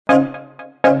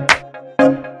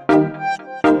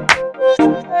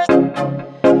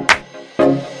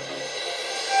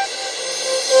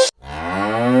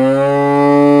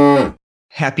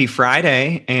Happy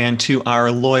Friday. And to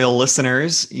our loyal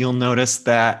listeners, you'll notice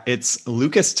that it's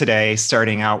Lucas today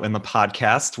starting out in the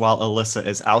podcast while Alyssa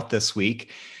is out this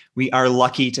week. We are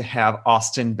lucky to have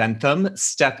Austin Bentham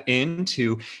step in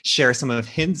to share some of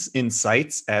his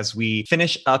insights as we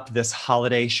finish up this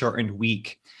holiday shortened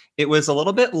week. It was a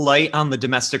little bit light on the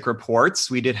domestic reports.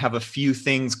 We did have a few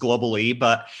things globally,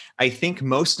 but I think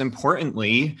most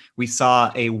importantly, we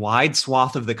saw a wide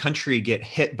swath of the country get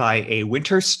hit by a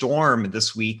winter storm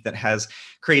this week that has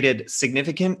created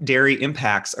significant dairy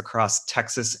impacts across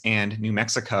Texas and New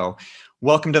Mexico.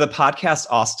 Welcome to the podcast,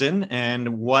 Austin.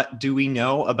 And what do we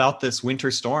know about this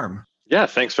winter storm? Yeah,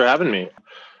 thanks for having me.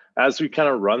 As we kind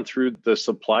of run through the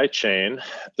supply chain,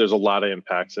 there's a lot of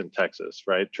impacts in Texas,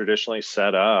 right? Traditionally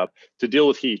set up to deal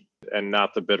with heat and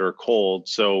not the bitter cold.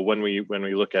 So when we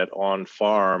look at on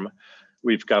farm,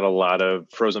 we've got a lot of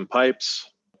frozen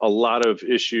pipes, a lot of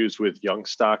issues with young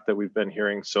stock that we've been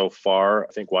hearing so far.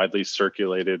 I think widely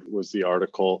circulated was the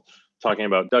article talking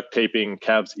about duct taping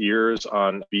calves' ears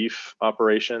on beef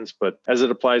operations, but as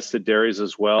it applies to dairies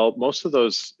as well, most of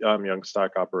those young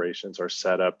stock operations are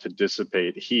set up to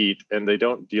dissipate heat and they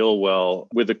don't deal well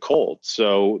with the cold.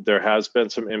 So there has been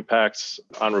some impacts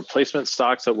on replacement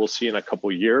stocks that we'll see in a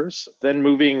couple years. Then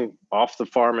moving off the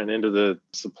farm and into the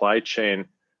supply chain,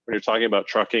 when you're talking about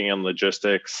trucking and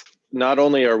logistics, not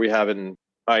only are we having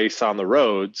ice on the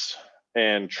roads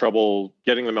and trouble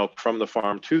getting the milk from the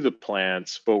farm to the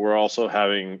plants, but we're also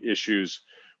having issues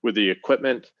with the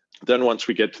equipment. Then once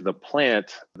we get to the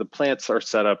plants are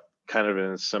set up kind of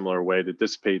in a similar way to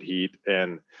dissipate heat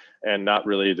and not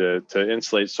really to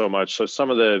insulate so much. So some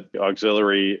of the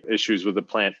auxiliary issues with the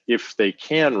plant, if they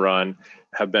can run,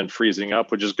 have been freezing up,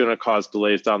 which is going to cause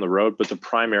delays down the road. But the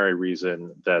primary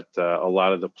reason that a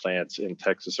lot of the plants in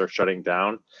Texas are shutting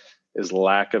down is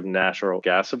lack of natural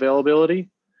gas availability.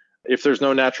 If there's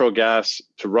no natural gas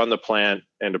to run the plant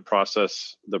and to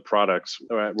process the products,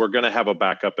 we're going to have a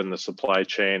backup in the supply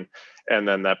chain. And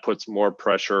then that puts more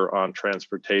pressure on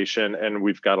transportation. And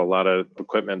we've got a lot of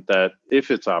equipment that, if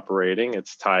it's operating,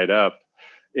 it's tied up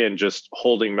in just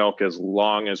holding milk as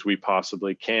long as we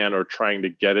possibly can or trying to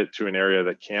get it to an area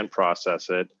that can process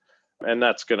it. And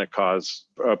that's going to cause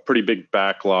a pretty big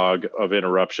backlog of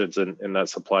interruptions in that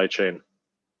supply chain.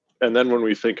 And then when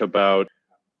we think about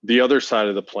the other side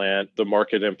of the plant, the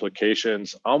market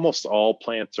implications, almost all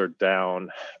plants are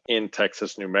down in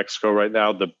Texas, New Mexico right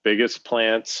now. The biggest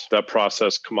plants that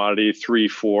process commodity 3,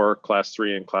 4, class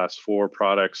 3 and class 4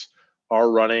 products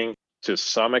are running to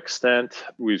some extent.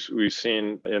 We've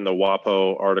seen in the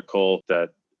WAPO article that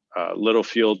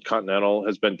Littlefield Continental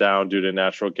has been down due to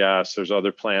natural gas. There's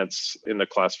other plants in the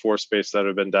class 4 space that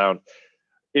have been down.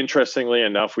 Interestingly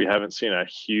enough, we haven't seen a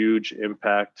huge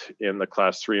impact in the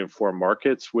class 3 and 4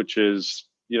 markets, which is,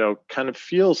 kind of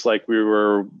feels like we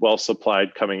were well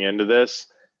supplied coming into this.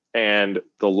 And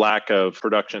the lack of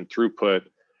production throughput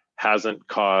hasn't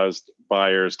caused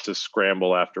buyers to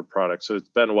scramble after products. So it's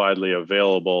been widely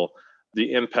available.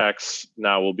 The impacts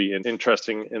now will be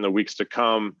interesting in the weeks to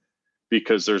come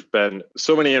because there's been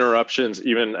so many interruptions,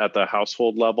 even at the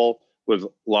household level. With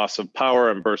loss of power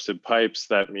and bursted pipes,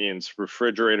 that means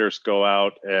refrigerators go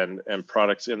out and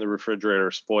products in the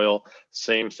refrigerator spoil.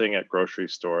 Same thing at grocery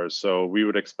stores. So we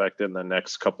would expect in the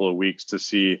next couple of weeks to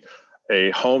see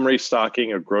a home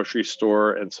restocking of grocery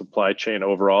store and supply chain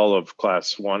overall of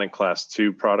class 1 and class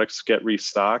 2 products get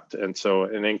restocked. And so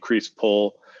an increased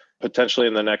pull potentially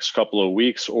in the next couple of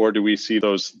weeks, or do we see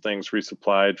those things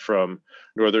resupplied from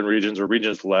northern regions or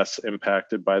regions less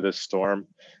impacted by this storm?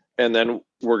 And then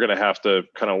we're going to have to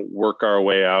kind of work our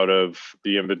way out of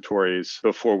the inventories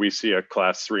before we see a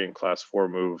class 3 and class 4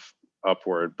 move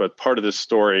upward. But part of this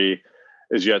story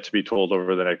is yet to be told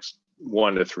over the next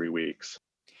 1 to 3 weeks.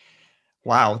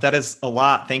 Wow, that is a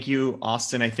lot. Thank you,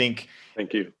 Austin. I think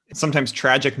Thank you. Sometimes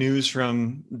tragic news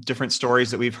from different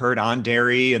stories that we've heard on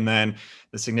dairy and then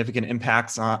the significant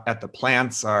impacts at the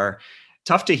plants are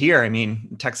tough to hear. I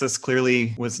mean, Texas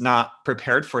clearly was not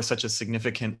prepared for such a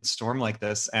significant storm like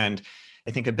this. And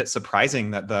I think a bit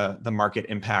surprising that the market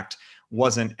impact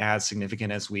wasn't as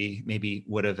significant as we maybe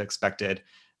would have expected.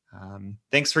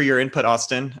 Thanks for your input,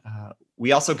 Austin.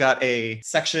 We also got a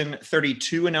Section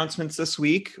 32 announcements this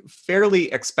week,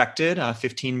 fairly expected,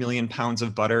 15 million pounds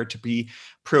of butter to be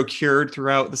procured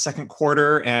throughout the second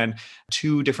quarter and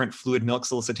 2 different fluid milk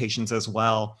solicitations as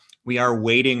well. We are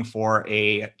waiting for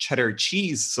a cheddar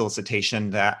cheese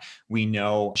solicitation that we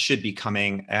know should be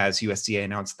coming, as USDA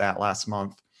announced that last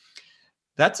month.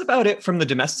 That's about it from the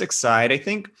domestic side. I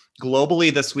think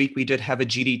globally this week, we did have a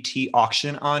GDT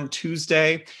auction on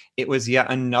Tuesday. It was yet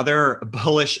another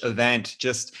bullish event,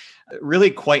 just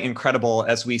Really quite incredible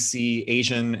as we see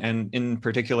Asian and in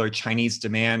particular Chinese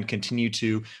demand continue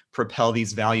to propel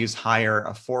these values higher,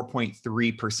 a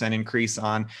 4.3% increase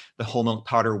on the whole milk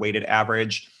powder weighted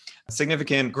average.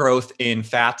 Significant growth in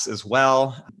fats as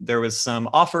well. There was some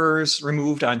offers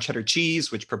removed on cheddar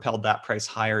cheese, which propelled that price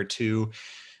higher too.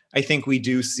 I think we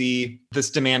do see this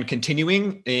demand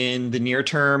continuing in the near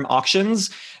term auctions.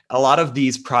 A lot of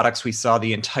these products, we saw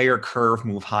the entire curve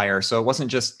move higher. So it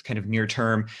wasn't just kind of near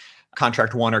term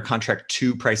contract one or contract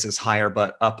two prices higher,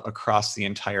 but up across the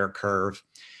entire curve.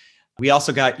 We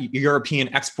also got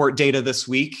European export data this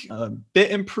week, a bit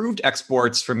improved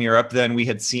exports from Europe than we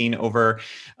had seen over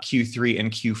Q3 and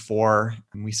Q4.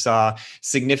 And we saw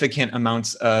significant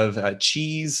amounts of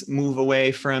cheese move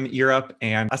away from Europe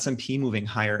and S&P moving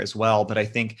higher as well. But I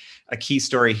think a key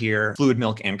story here, fluid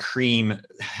milk and cream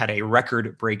had a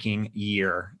record-breaking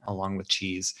year along with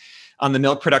cheese. On the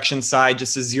milk production side,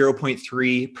 just a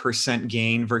 0.3%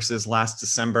 gain versus last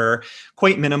December.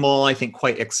 Quite minimal, I think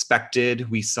quite expected.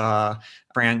 We saw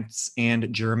France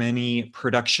and Germany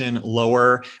production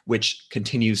lower, which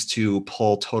continues to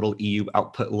pull total EU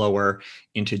output lower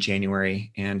into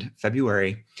January and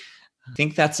February. I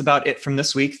think that's about it from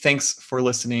this week. Thanks for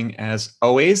listening as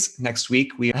always. Next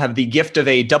week, we have the gift of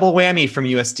a double whammy from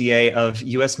USDA of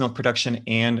US milk production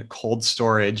and cold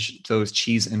storage, those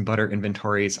cheese and butter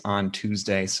inventories on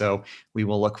Tuesday. So we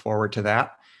will look forward to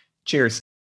that. Cheers.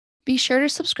 Be sure to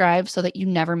subscribe so that you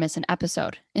never miss an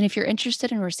episode. And if you're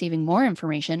interested in receiving more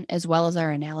information as well as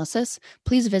our analysis,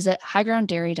 please visit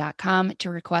highgrounddairy.com to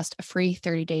request a free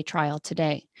 30-day trial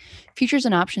today. Futures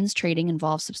and options trading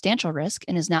involves substantial risk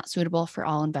and is not suitable for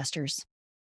all investors.